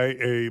hit by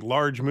a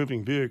large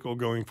moving vehicle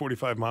going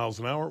 45 miles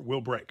an hour,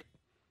 will break.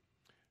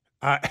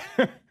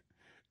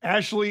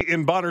 Ashley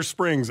in Bonner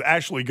Springs.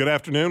 Ashley, good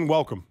afternoon.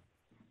 Welcome.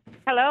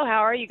 Hello, how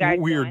are you guys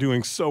We doing? are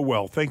doing so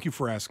well. Thank you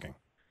for asking.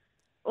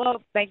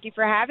 Well, thank you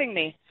for having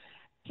me.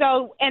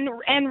 So,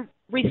 in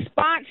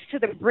response to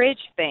the bridge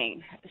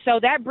thing, so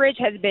that bridge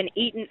has been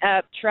eating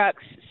up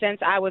trucks since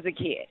I was a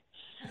kid.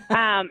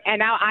 And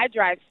now I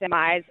drive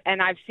semis,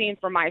 and I've seen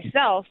for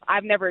myself,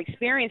 I've never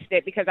experienced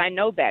it because I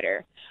know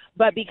better.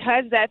 But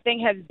because that thing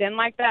has been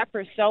like that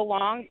for so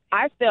long,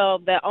 I feel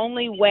the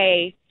only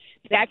way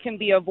that can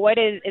be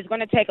avoided is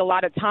going to take a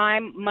lot of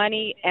time,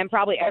 money, and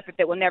probably effort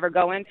that will never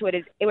go into it.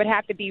 It would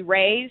have to be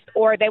raised,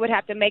 or they would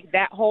have to make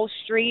that whole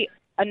street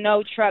a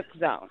no truck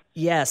zone.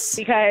 Yes.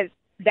 Because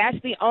that's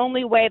the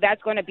only way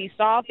that's going to be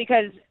solved,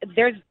 because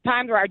there's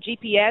times where our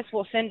GPS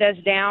will send us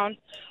down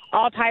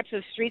all types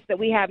of streets that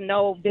we have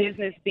no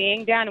business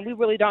being down, and we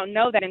really don't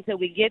know that until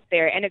we get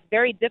there. And it's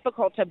very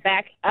difficult to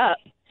back up,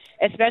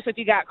 especially if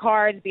you got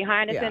cars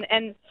behind us. Yeah.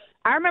 And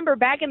I remember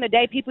back in the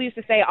day, people used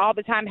to say all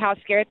the time how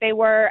scared they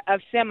were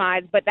of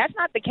semis, but that's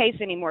not the case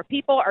anymore.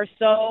 People are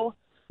so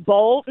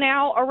bold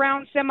now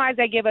around semis.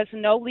 They give us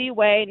no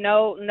leeway,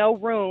 no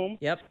room.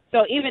 Yep.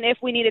 So even if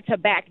we needed to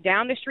back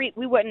down the street,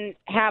 we wouldn't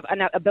have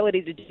an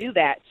ability to do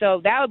that.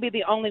 So that would be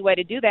the only way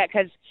to do that,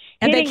 because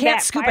And they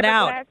can't scoop it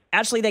out.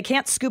 Actually, they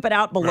can't scoop it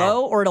out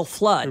below or it'll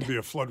flood. It'd be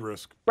a flood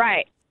risk.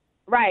 Right.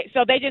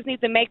 So they just need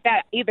to make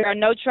that either a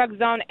no truck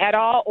zone at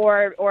all,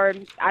 or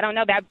I don't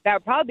know, that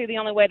would probably be the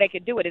only way they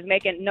could do it, is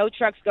making no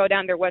trucks go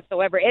down there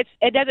whatsoever. It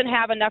doesn't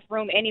have enough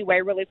room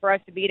anyway, really, for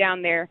us to be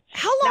down there.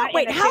 How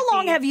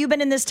long have you been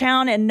in this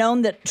town and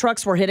known that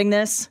trucks were hitting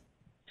this?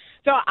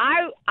 So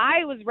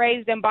I was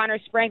raised in Bonner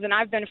Springs, and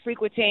I've been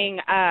frequenting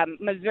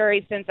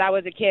Missouri since I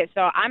was a kid.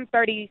 So I'm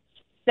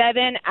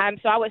 37,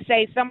 so I would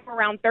say somewhere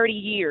around 30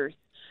 years.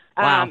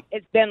 Wow.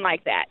 It's been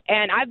like that.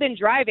 And I've been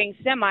driving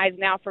semis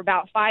now for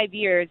about 5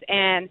 years,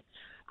 and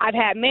I've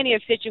had many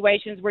of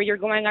situations where you're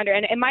going under,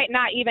 and it might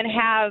not even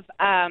have,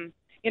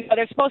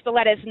 they're supposed to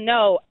let us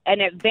know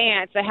in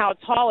advance of how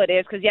tall it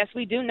is, because, yes,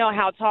 we do know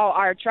how tall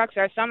our trucks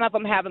are. Some of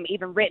them have them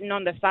even written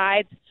on the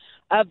sides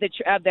of the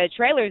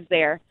trailers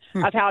there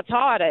of how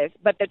tall it is.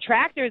 But the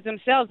tractors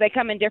themselves, they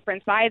come in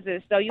different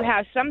sizes. So you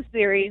have some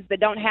series that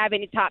don't have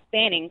any top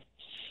fannings,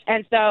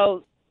 and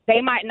so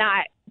they might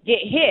not get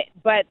hit,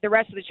 but the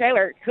rest of the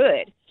trailer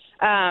could.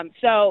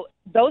 So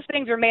those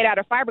things are made out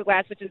of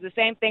fiberglass, which is the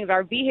same things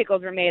our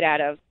vehicles are made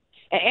out of.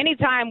 And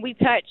anytime we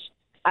touch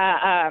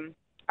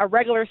a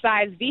regular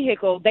sized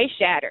vehicle, they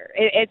shatter.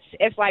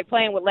 It's like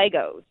playing with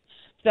Legos.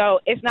 So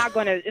it's not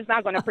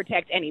gonna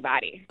protect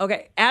anybody.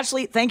 Okay,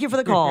 Ashley, thank you for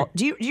the call.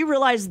 Do you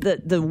realize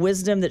the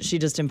wisdom that she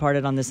just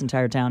imparted on this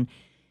entire town?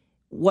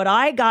 What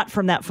I got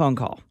from that phone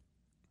call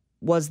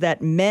was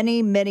that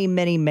many, many,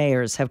 many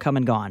mayors have come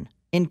and gone.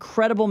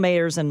 Incredible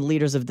mayors and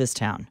leaders of this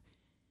town.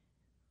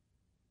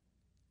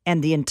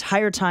 And the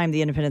entire time,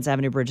 the Independence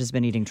Avenue Bridge has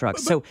been eating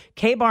trucks. So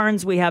Kay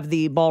Barnes, we have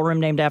the ballroom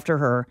named after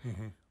her.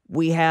 Mm-hmm.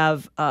 We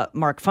have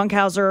Mark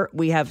Funkhauser.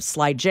 We have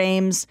Sly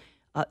James.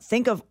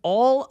 Think of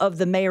all of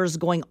the mayors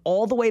going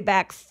all the way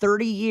back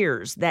 30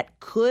 years that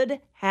could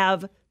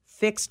have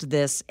fixed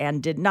this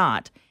and did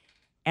not.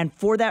 And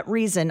for that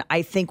reason,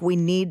 I think we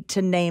need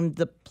to name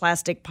the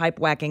plastic pipe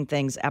whacking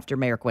things after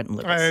Mayor Quentin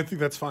Lucas. I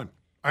think that's fine.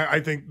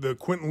 I think the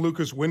Quentin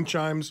Lucas wind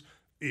chimes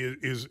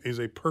is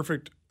a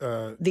perfect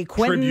the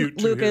Quentin tribute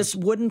to Lucas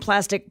wooden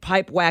plastic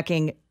pipe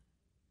whacking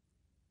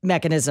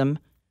mechanism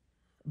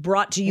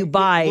brought to you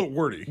by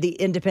the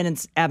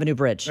Independence Avenue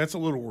Bridge. That's a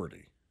little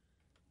wordy.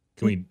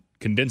 Can we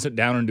condense it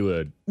down into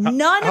a...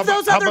 None of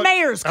those other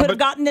mayors could have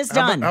gotten this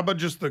done. How about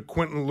just the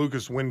Quentin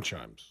Lucas wind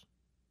chimes?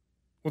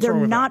 What's They're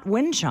wrong with not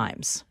wind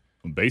chimes.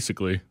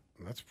 Basically.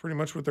 That's pretty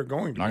much what they're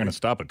going to Not going to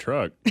stop a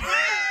truck.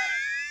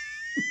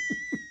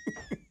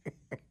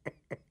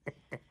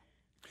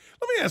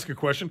 Let me ask a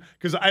question,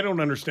 because I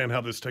don't understand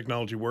how this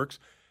technology works.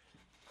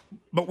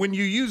 But when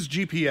you use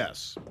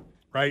GPS,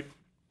 right,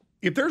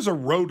 if there's a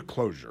road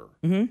closure,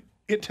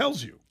 it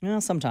tells you. Yeah,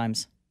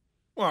 sometimes.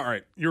 Well, all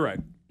right. You're right.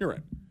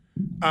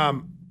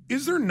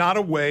 Is there not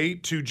a way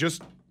to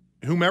just,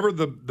 whomever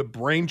the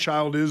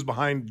brainchild is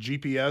behind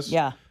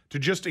GPS, to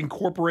just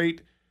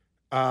incorporate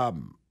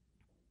some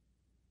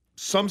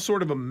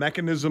sort of a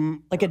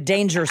mechanism? Like a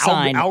danger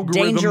sign,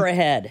 danger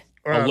ahead.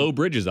 A low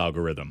bridges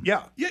algorithm.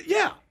 Yeah.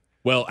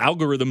 Well,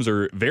 algorithms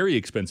are very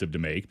expensive to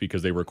make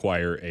because they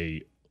require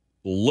a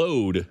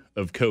load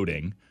of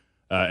coding.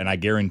 And I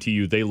guarantee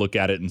you they look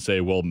at it and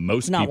say, well,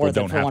 most people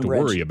don't have to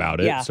worry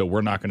about it, so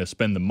we're not going to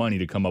spend the money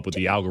to come up with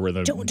the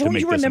algorithm to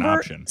make this an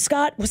option.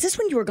 Scott, was this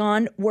when you were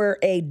gone where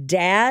a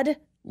dad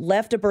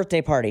left a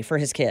birthday party for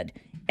his kid,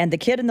 and the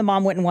kid and the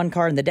mom went in one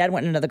car and the dad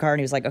went in another car, and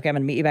he was like, okay, I'm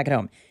going to meet you back at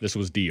home. This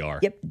was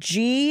DR. Yep.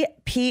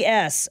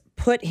 GPS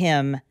put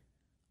him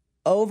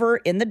over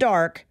in the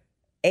dark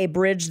a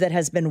bridge that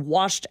has been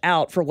washed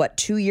out for,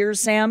 2 years,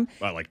 Sam?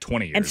 Well, like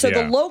 20 years, And so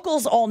the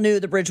locals all knew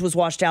the bridge was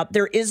washed out.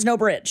 There is no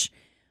bridge.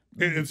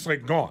 It's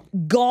like gone.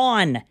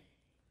 Gone.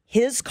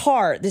 His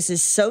car, this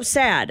is so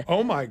sad.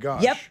 Oh, my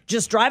gosh. Yep,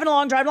 just driving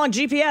along,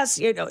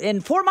 GPS, in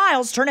 4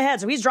 miles, turn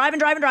ahead. So he's driving.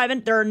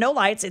 There are no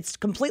lights. It's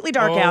completely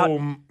dark out.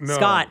 No.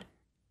 Scott,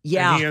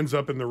 yeah. And he ends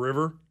up in the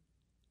river?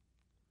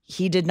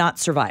 He did not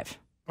survive.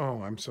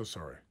 Oh, I'm so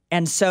sorry.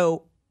 And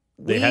so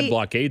they had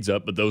blockades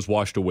up, but those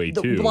washed away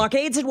too. The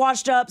blockades had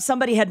washed up.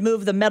 Somebody had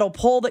moved the metal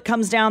pole that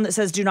comes down that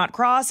says do not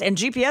cross. And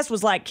GPS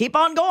was like, keep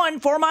on going,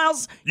 4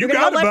 miles. You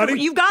got it,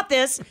 buddy. You've got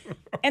this.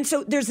 And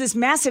so there's this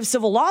massive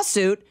civil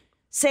lawsuit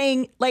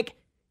saying, like,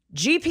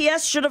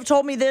 GPS should have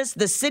told me this.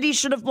 The city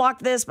should have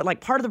blocked this. But,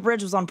 like, part of the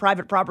bridge was on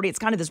private property. It's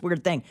kind of this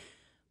weird thing.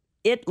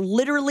 It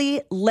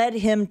literally led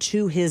him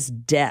to his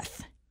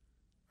death.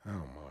 Oh,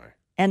 my.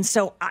 And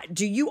so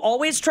do you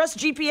always trust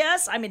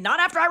GPS? I mean, not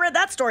after I read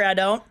that story, I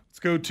don't. Let's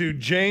go to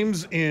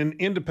James in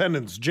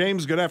Independence.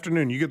 James, good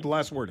afternoon. You get the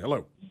last word.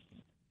 Hello.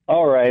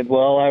 All right.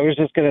 Well, I was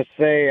just going to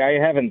say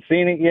I haven't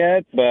seen it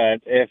yet,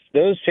 but if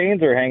those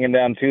chains are hanging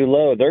down too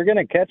low, they're going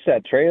to catch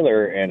that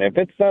trailer. And if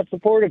it's not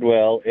supported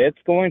well, it's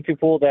going to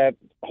pull that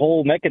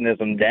whole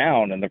mechanism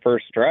down in the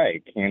first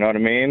strike. You know what I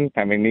mean?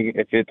 I mean,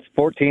 if it's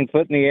 14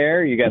 foot in the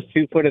air, you got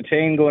 2 foot of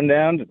chain going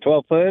down to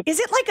 12 foot. Is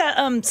it like a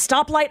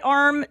stoplight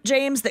arm,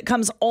 James, that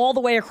comes all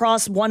the way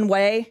across one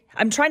way?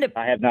 I'm trying to.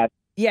 I have not.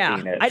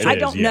 Yeah, I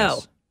don't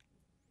know.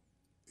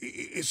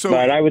 So,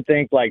 but I would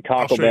think like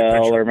Taco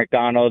Bell or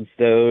McDonald's,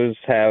 those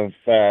have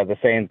the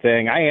same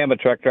thing. I am a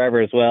truck driver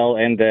as well.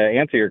 And to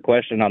answer your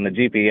question on the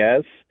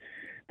GPS,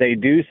 they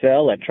do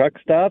sell at truck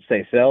stops.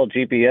 They sell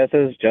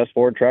GPSs just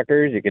for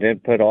truckers. You can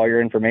input all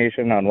your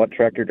information on what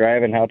truck you're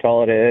driving, how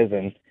tall it is,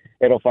 and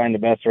it'll find the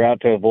best route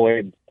to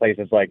avoid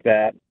places like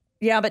that.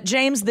 Yeah, but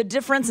James, the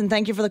difference, and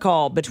thank you for the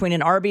call, between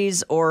an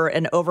Arby's or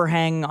an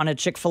overhang on a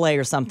Chick-fil-A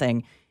or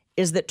something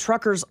is that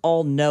truckers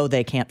all know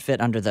they can't fit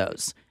under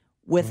those.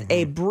 With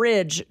a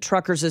bridge,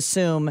 truckers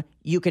assume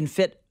you can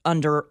fit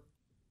under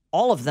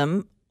all of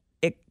them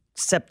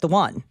except the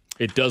one.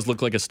 It does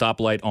look like a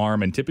stoplight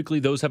arm, and typically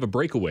those have a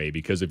breakaway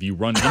because if you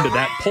run into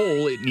that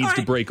pole, it needs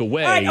to break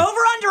away. All right,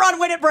 over-under on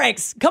when it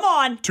breaks. Come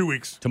on. 2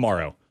 weeks.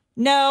 Tomorrow.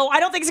 No, I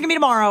don't think it's going to be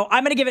tomorrow.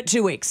 I'm going to give it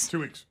 2 weeks. 2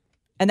 weeks.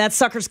 And that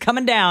sucker's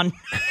coming down.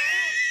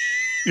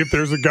 If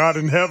there's a God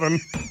in heaven.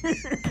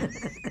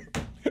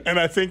 And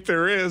I think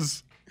there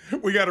is.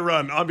 We got to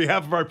run. On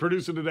behalf of our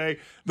producer today,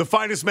 the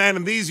finest man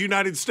in these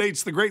United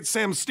States, the great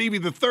Sam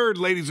Stevie III,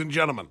 ladies and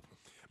gentlemen.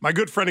 My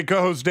good friend and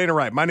co-host, Dana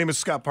Wright. My name is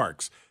Scott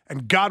Parks.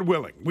 And God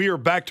willing, we are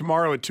back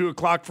tomorrow at 2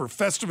 o'clock for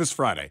Festivus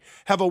Friday.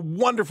 Have a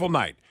wonderful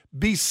night.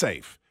 Be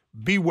safe,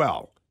 be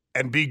well,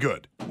 and be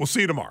good. We'll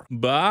see you tomorrow.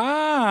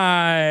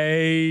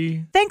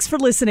 Bye. Thanks for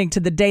listening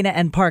to the Dana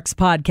and Parks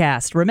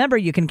podcast. Remember,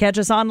 you can catch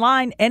us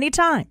online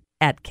anytime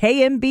at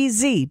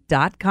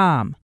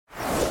kmbz.com.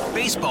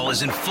 Baseball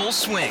is in full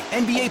swing.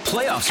 NBA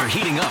playoffs are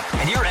heating up,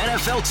 and your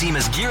NFL team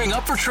is gearing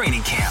up for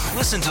training camp.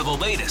 Listen to the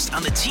latest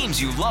on the teams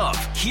you love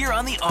here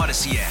on the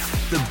Odyssey app.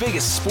 The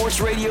biggest sports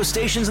radio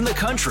stations in the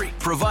country,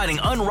 providing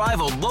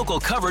unrivaled local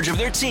coverage of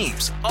their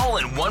teams, all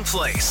in one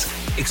place.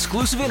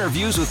 Exclusive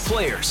interviews with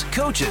players,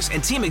 coaches,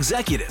 and team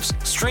executives,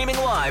 streaming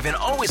live and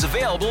always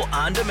available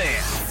on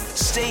demand.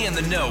 Stay in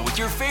the know with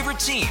your favorite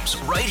teams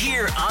right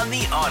here on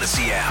the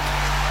Odyssey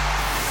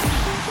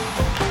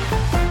app.